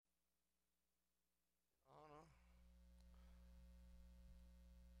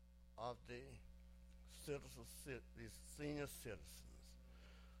of the senior citizens,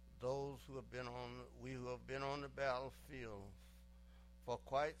 those who have been on the battlefield for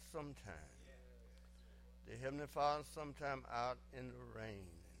quite some time. Dear Heavenly Father, sometime out in the rain.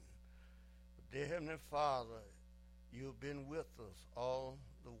 Dear Heavenly Father, you've been with us all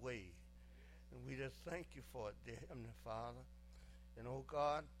the way. And we just thank you for it, dear Heavenly Father. And, oh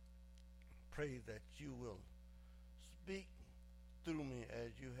God, pray that you will speak through me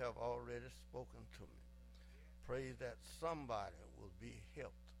as you have already spoken to me. Pray that somebody will be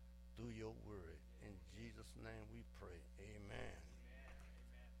helped through your word. In Jesus' name we pray. Amen.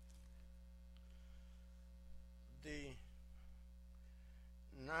 The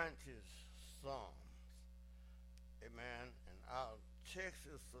 90th Psalms. Amen. And our text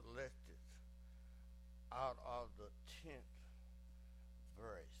is selected out of the 10th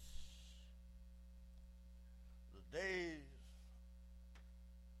verse. The days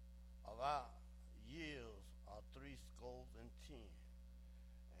of our years are 70,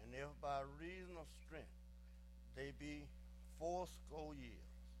 and if by reason of strength they be 80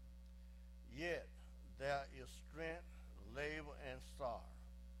 years, yet there is strength, labor, and sorrow,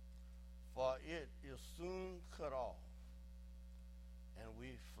 for it is soon cut off, and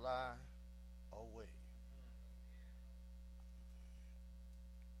we fly away.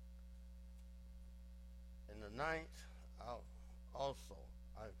 In the ninth, also,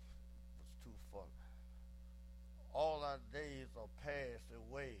 I was too far. All our days are passed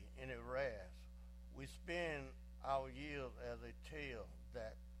away in a wrath. We spend our years as a tale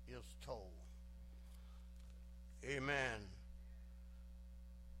that is told. Amen.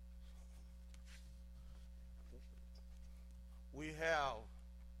 We have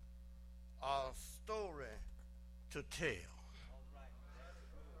a story to tell.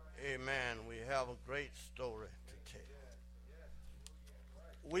 Amen. We have a great story to tell.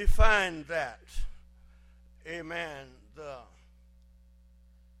 We find that, amen, the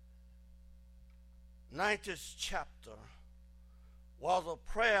 90th chapter was a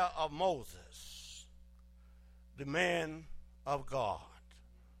prayer of Moses, the man of God.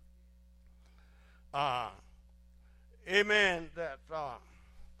 Amen, that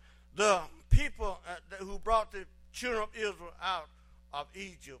the people who brought the children of Israel out of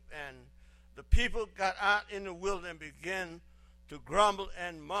Egypt, and the people got out in the wilderness and began to grumble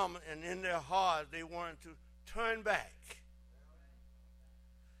and murmur, and in their hearts they wanted to turn back.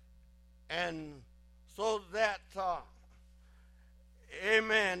 And so that,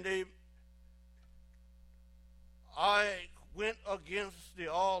 amen, they went against the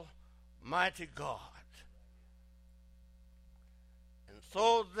Almighty God. And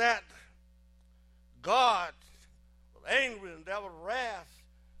so that God was angry, and there was wrath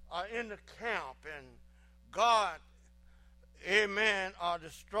in the camp, and God, amen,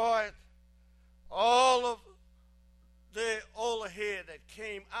 destroyed all of the old head that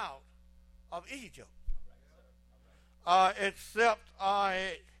came out of Egypt, except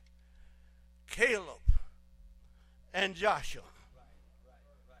Caleb and Joshua.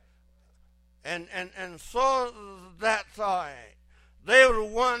 And so that they were the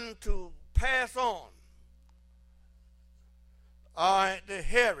one to pass on the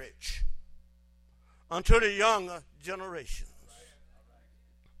heritage unto the younger generations.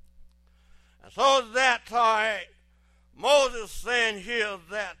 And so that Moses saying here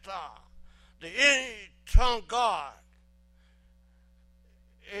that the eternal God,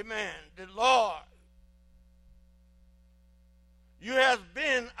 amen, the Lord, you have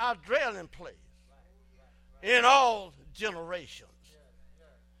been our dwelling place in all generations.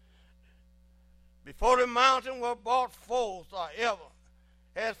 Before the mountain was brought forth or ever,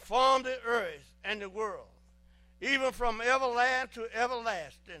 has formed the earth and the world, even from everlasting to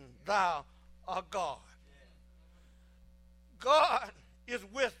everlasting, thou art God. God is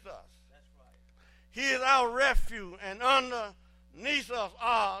with us. He is our refuge, and underneath us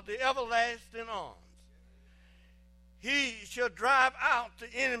are the everlasting arms. He shall drive out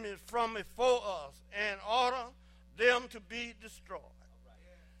the enemies from before us and order them to be destroyed.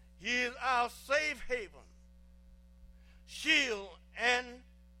 He is our safe haven, shield, and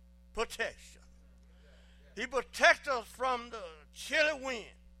protection. He protects us from the chilly wind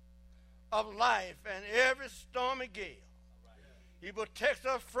of life and every stormy gale. He protects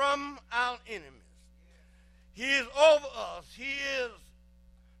us from our enemies. He is over us. He is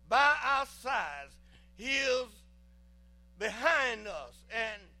by our sides. He is behind us,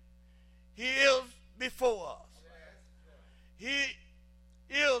 and he is before us. He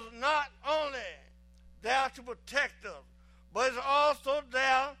is not only there to protect us, but is also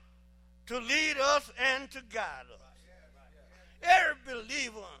there to lead us and to guide us. Every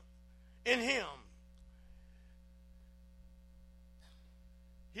believer in him.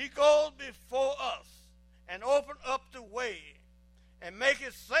 He goes before us and open up the way and make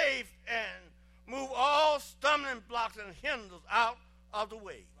it safe and move all stumbling blocks and hindrances out of the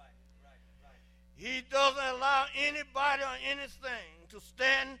way. He doesn't allow anybody or anything to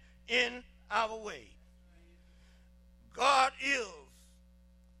stand in our way. God is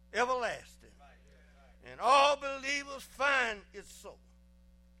everlasting, and all believers find it so.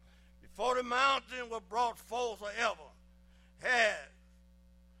 Before the mountain was brought forth or ever had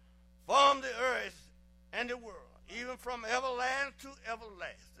formed the earth and the world, even from everlasting to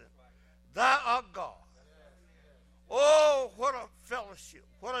everlasting, thou art God. Oh, what a fellowship,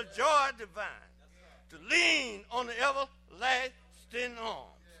 what a joy divine, to lean on the everlasting arms.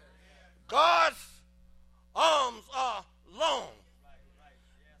 God's arms are long.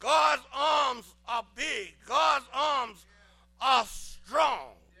 God's arms are big. God's arms are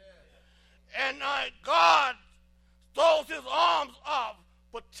strong. And God throws his arms of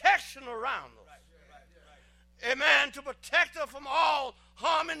protection around us. Amen. To protect us from all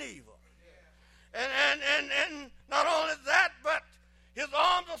harm and evil. And not only that, but his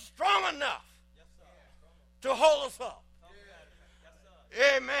arms are strong enough to hold us up.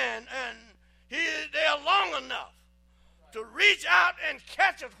 Amen. And they are long enough to reach out and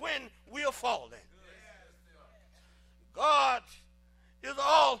catch us when we are falling. God is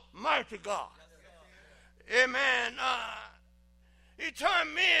Almighty God. Amen. He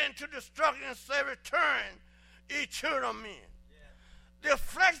turned men to destruction and said, return, ye children of men. The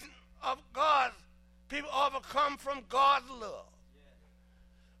affliction of God's people overcome from God's love.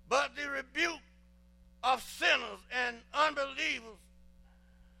 But the rebuke of sinners and unbelievers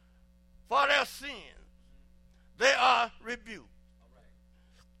for their sins, they are rebuked.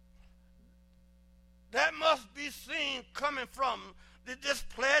 That must be seen coming from the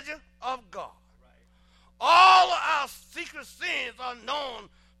displeasure of God. All of our secret sins are known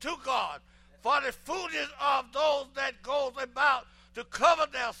to God, for the foolishness of those that goes about to cover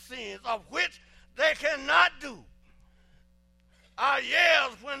their sins, of which they cannot do. Our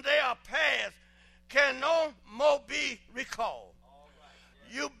years, when they are past, can no more be recalled.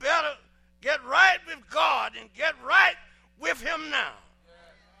 You better get right with God and get right with him now.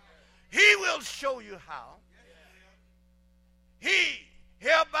 He will show you how. He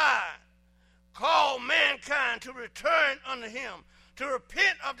hereby called mankind to return unto him, to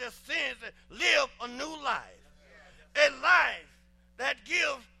repent of their sins and live a new life. A life that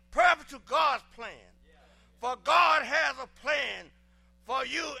gives purpose to God's plan. For God has a plan for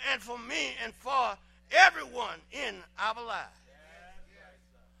you and for me and for everyone in our lives.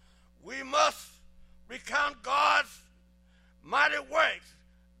 We must recount God's mighty works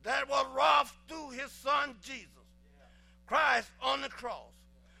that was wrought through his son Jesus Christ on the cross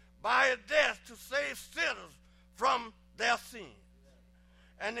by his death to save sinners from their sins.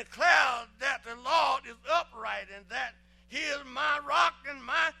 And declare that the Lord is upright and that he is my rock and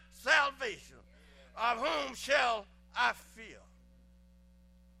my salvation. Of whom shall I fear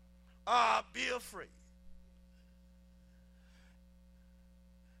or be afraid?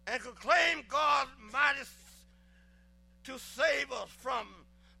 And proclaim God's mighty to save us from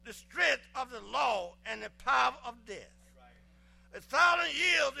the strength of the law and the power of death. 1,000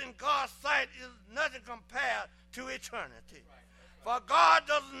 years in God's sight is nothing compared to eternity. For God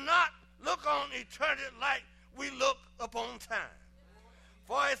does not look on eternity like we look upon time.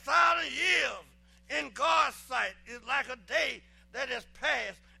 For 1,000 years in God's sight is like a day that is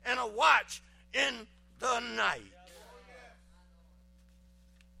past and a watch in the night.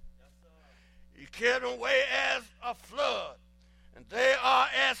 He carried them away as a flood, and they are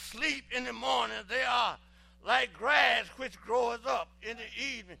as sleep in the morning. They are like grass which grows up in the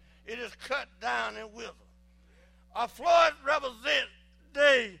evening. It is cut down and withers. A flood represents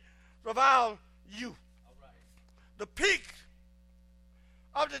days of our youth. The peak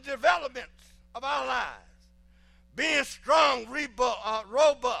of the development of our lives, being strong,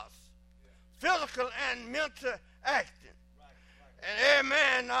 robust, physical and mental acting. And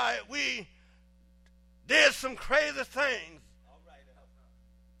amen, we did some crazy things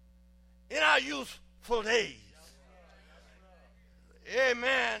in our youthful days.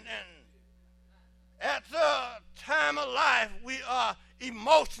 Amen. And at the time of life, we are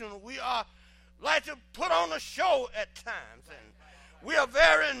emotional. We are like to put on a show at times. And we are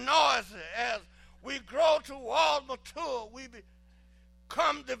very noisy. As we grow towards mature, we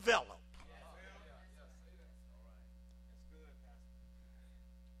become developed.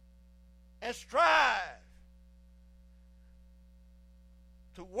 And strive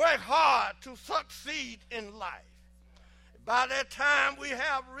to work hard to succeed in life. By that time, we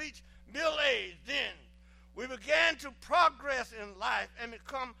have reached middle age, then we began to progress in life and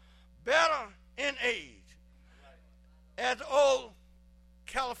become better in age. As old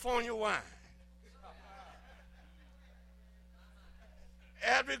California wine.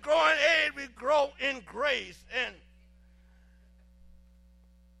 As we grow in age, we grow in grace and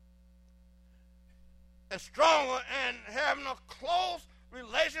stronger and having a close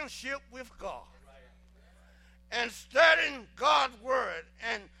relationship with God. And studying God's word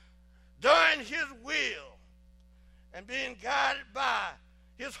and doing his will and being guided by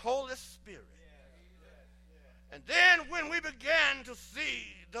his Holy Spirit. And then when we began to see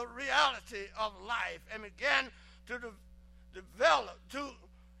the reality of life and began to develop, to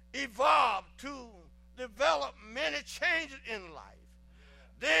evolve, to develop many changes in life,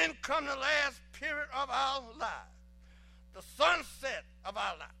 then come the last period of our lives, the sunset of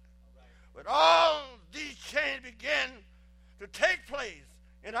our life. When all these changes begin to take place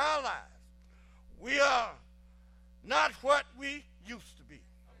in our lives, we are not what we used to be.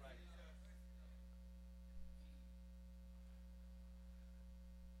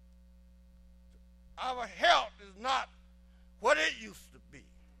 Our health is not what it used to be.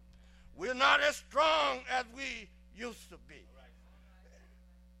 We're not as strong as we used to be.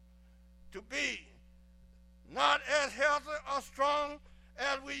 To be not as healthy or strong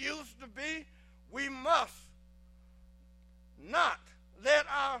as we used to be, we must not let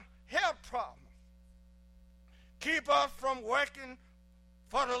our health problems keep us from working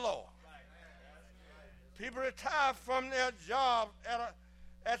for the Lord. People retire from their job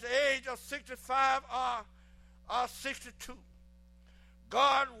at the age of 65 or 62.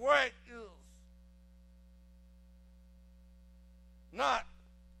 God's work is not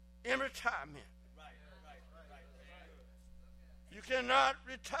in retirement. You cannot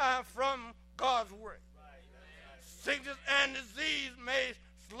retire from God's work. Sickness and disease may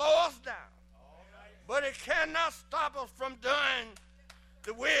slow us down, but it cannot stop us from doing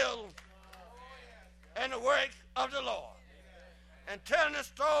the will and the work of the Lord. And telling the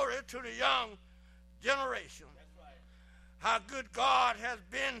story to the young generation, how good God has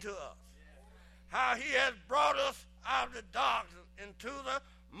been to us, how he has brought us out of the darkness into the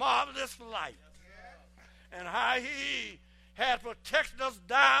marvelous light, and how he has protected us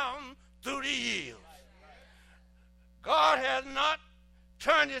down through the years. God has not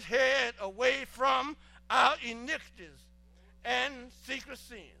turned his head away from our iniquities and secret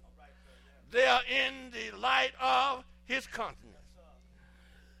sins. They are in the light of his countenance.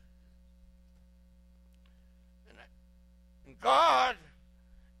 God,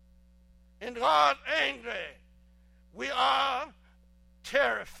 in God's anger, we are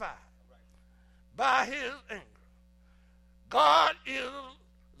terrified by his anger. God is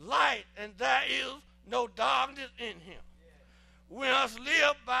light, and there is no darkness in him. We must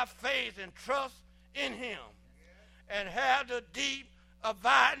live by faith and trust in him and have the deep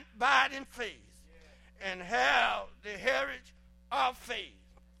abiding faith and have the heritage of faith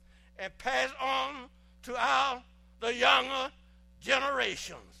and pass on to the younger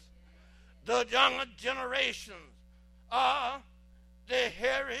generations. The younger generations are the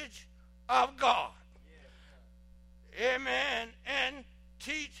heritage of God. Amen. And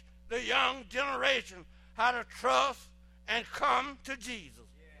teach the young generation how to trust and come to Jesus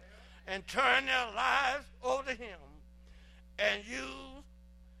and turn their lives over to him and use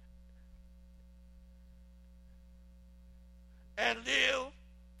and live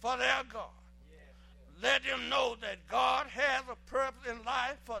for their God. Let them know that God has a purpose in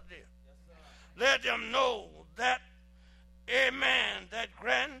life for them. Let them know that, amen, that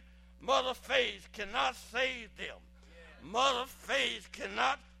grandmother faith cannot save them. Mother faith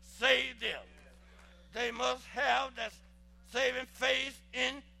cannot save them. They must have that saving faith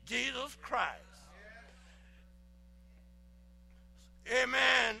in Jesus Christ.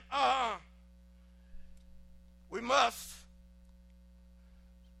 Amen. We must,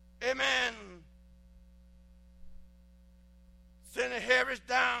 amen, send a heritage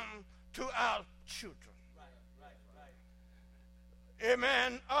down to our children.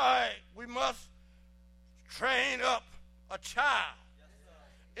 Amen. All right, we must train up a child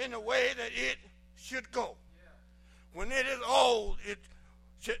in the way that it should go. When it is old, it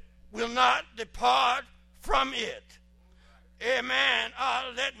will not depart from it. Amen.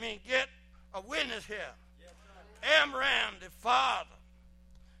 Let me get a witness here. Amram, the father,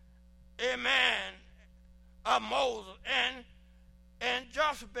 amen, of Moses, and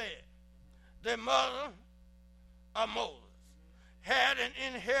Jochebed, the mother of Moses, had an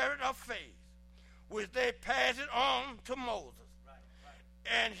inheritance of faith, which they passed it on to Moses.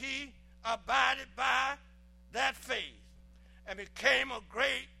 And he abided by that faith and became a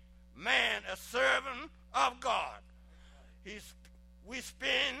great man a servant of God. We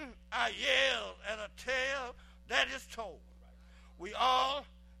spend our years as a tale that is told. We all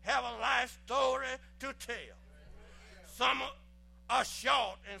have a life story to tell. Some are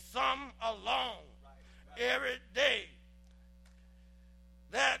short and some are long. Every day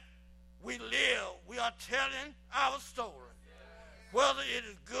that we live, we are telling our story, whether it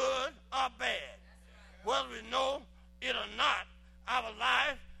is good or bad. Whether we know it or not, our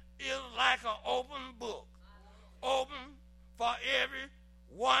life is like an open book, open for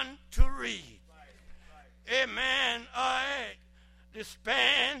everyone to read. Amen. The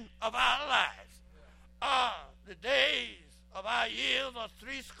span of our lives, the days of our years are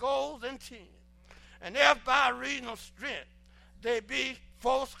 70 and if by reason of strength they be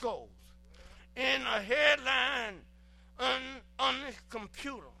 80. In a headline on the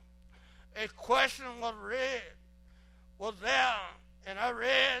computer, a question was there, and I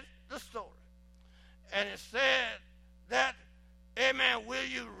read the story. And it said that, amen, will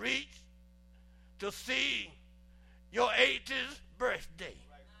you reach to see your 80th birthday?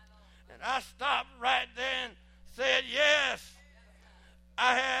 And I stopped right there and said, yes,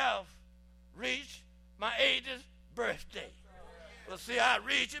 I have reached my 80th birthday. Well, see, I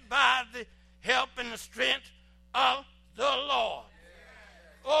reached it by the help and the strength of the Lord.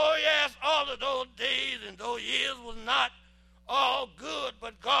 Oh, yes, all of those days and those years was not all good,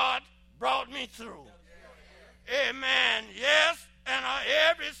 but God brought me through. Amen. Yes, and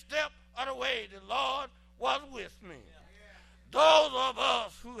every step of the way, the Lord was with me. Those of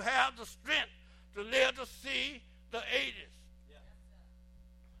us who have the strength to live to see the 80th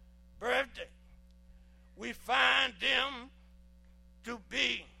birthday, we find them to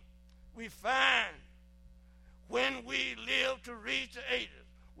be, we find when we live to reach the 80th,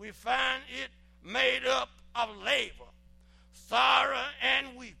 we find it made up of labor, sorrow,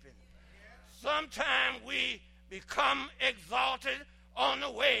 and weeping. Sometimes we become exalted on the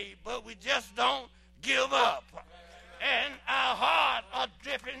way, but we just don't give up. And our hearts are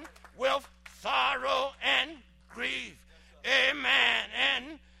dripping with sorrow and grief. Amen.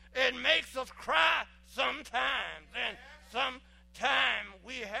 And it makes us cry sometimes. And sometimes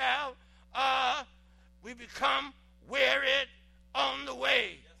we become wearied on the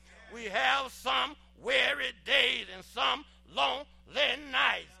way. We have some weary days and some lonely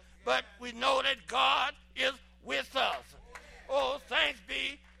nights. But we know that God is with us. Oh, thanks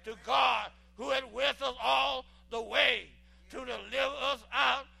be to God who is with us all the way to deliver us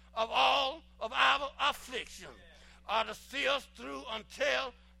out of all of our affliction, or to see us through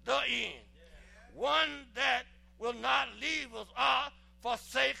until the end. One that will not leave us or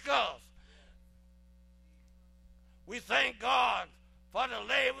forsake us. We thank God for the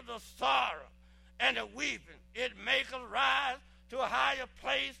labor, the sorrow, and the weeping. It makes us rise to a higher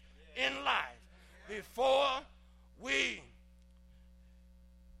place in life. Before we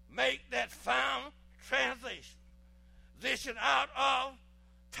make that final transition out of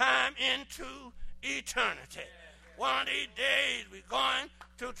time into eternity. One of these days we're going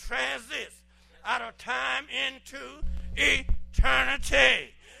to transit out of time into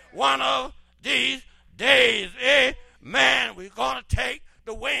eternity. One of these days, amen, we're going to take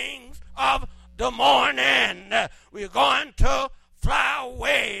the wings of the morning. We're going to fly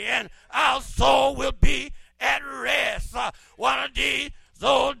away and our soul will be at rest. One of these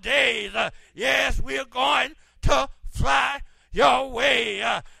days, yes, we're going to fly your way.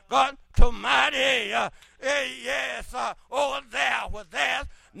 God Almighty, yes, over there where there's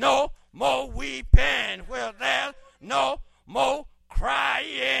no more weeping, where there's no more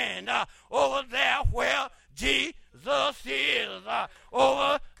crying, over there where Jesus is,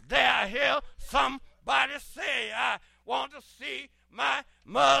 over there, I hear somebody say, I want to see my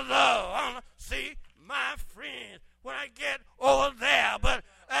mother, I want to see my friends when I get over there, but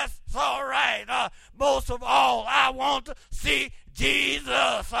that's all right. Most of all, I want to see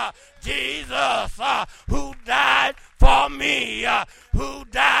Jesus, Jesus who died for me, who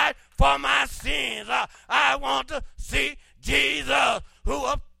died for my sins. I want to see Jesus who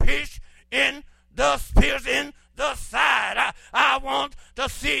was pierced in the spears in the side. I want to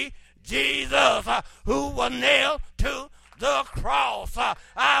see Jesus who was nailed to the cross.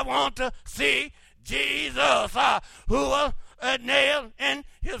 I want to see Jesus who was nailed in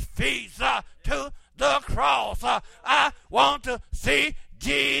his feet to the cross. I want to see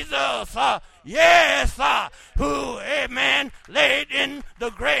Jesus, yes, who, amen, laid in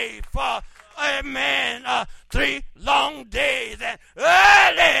the grave for, amen, 3 long days, and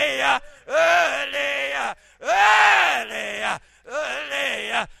early,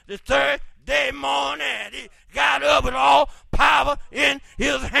 the third day morning, he got up with all power power in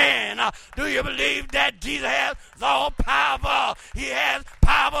his hand. Do you believe that Jesus has all power? He has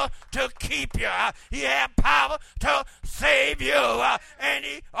power to keep you. He has power to save you. And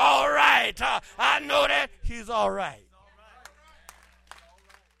he's all right. I know that he's all right.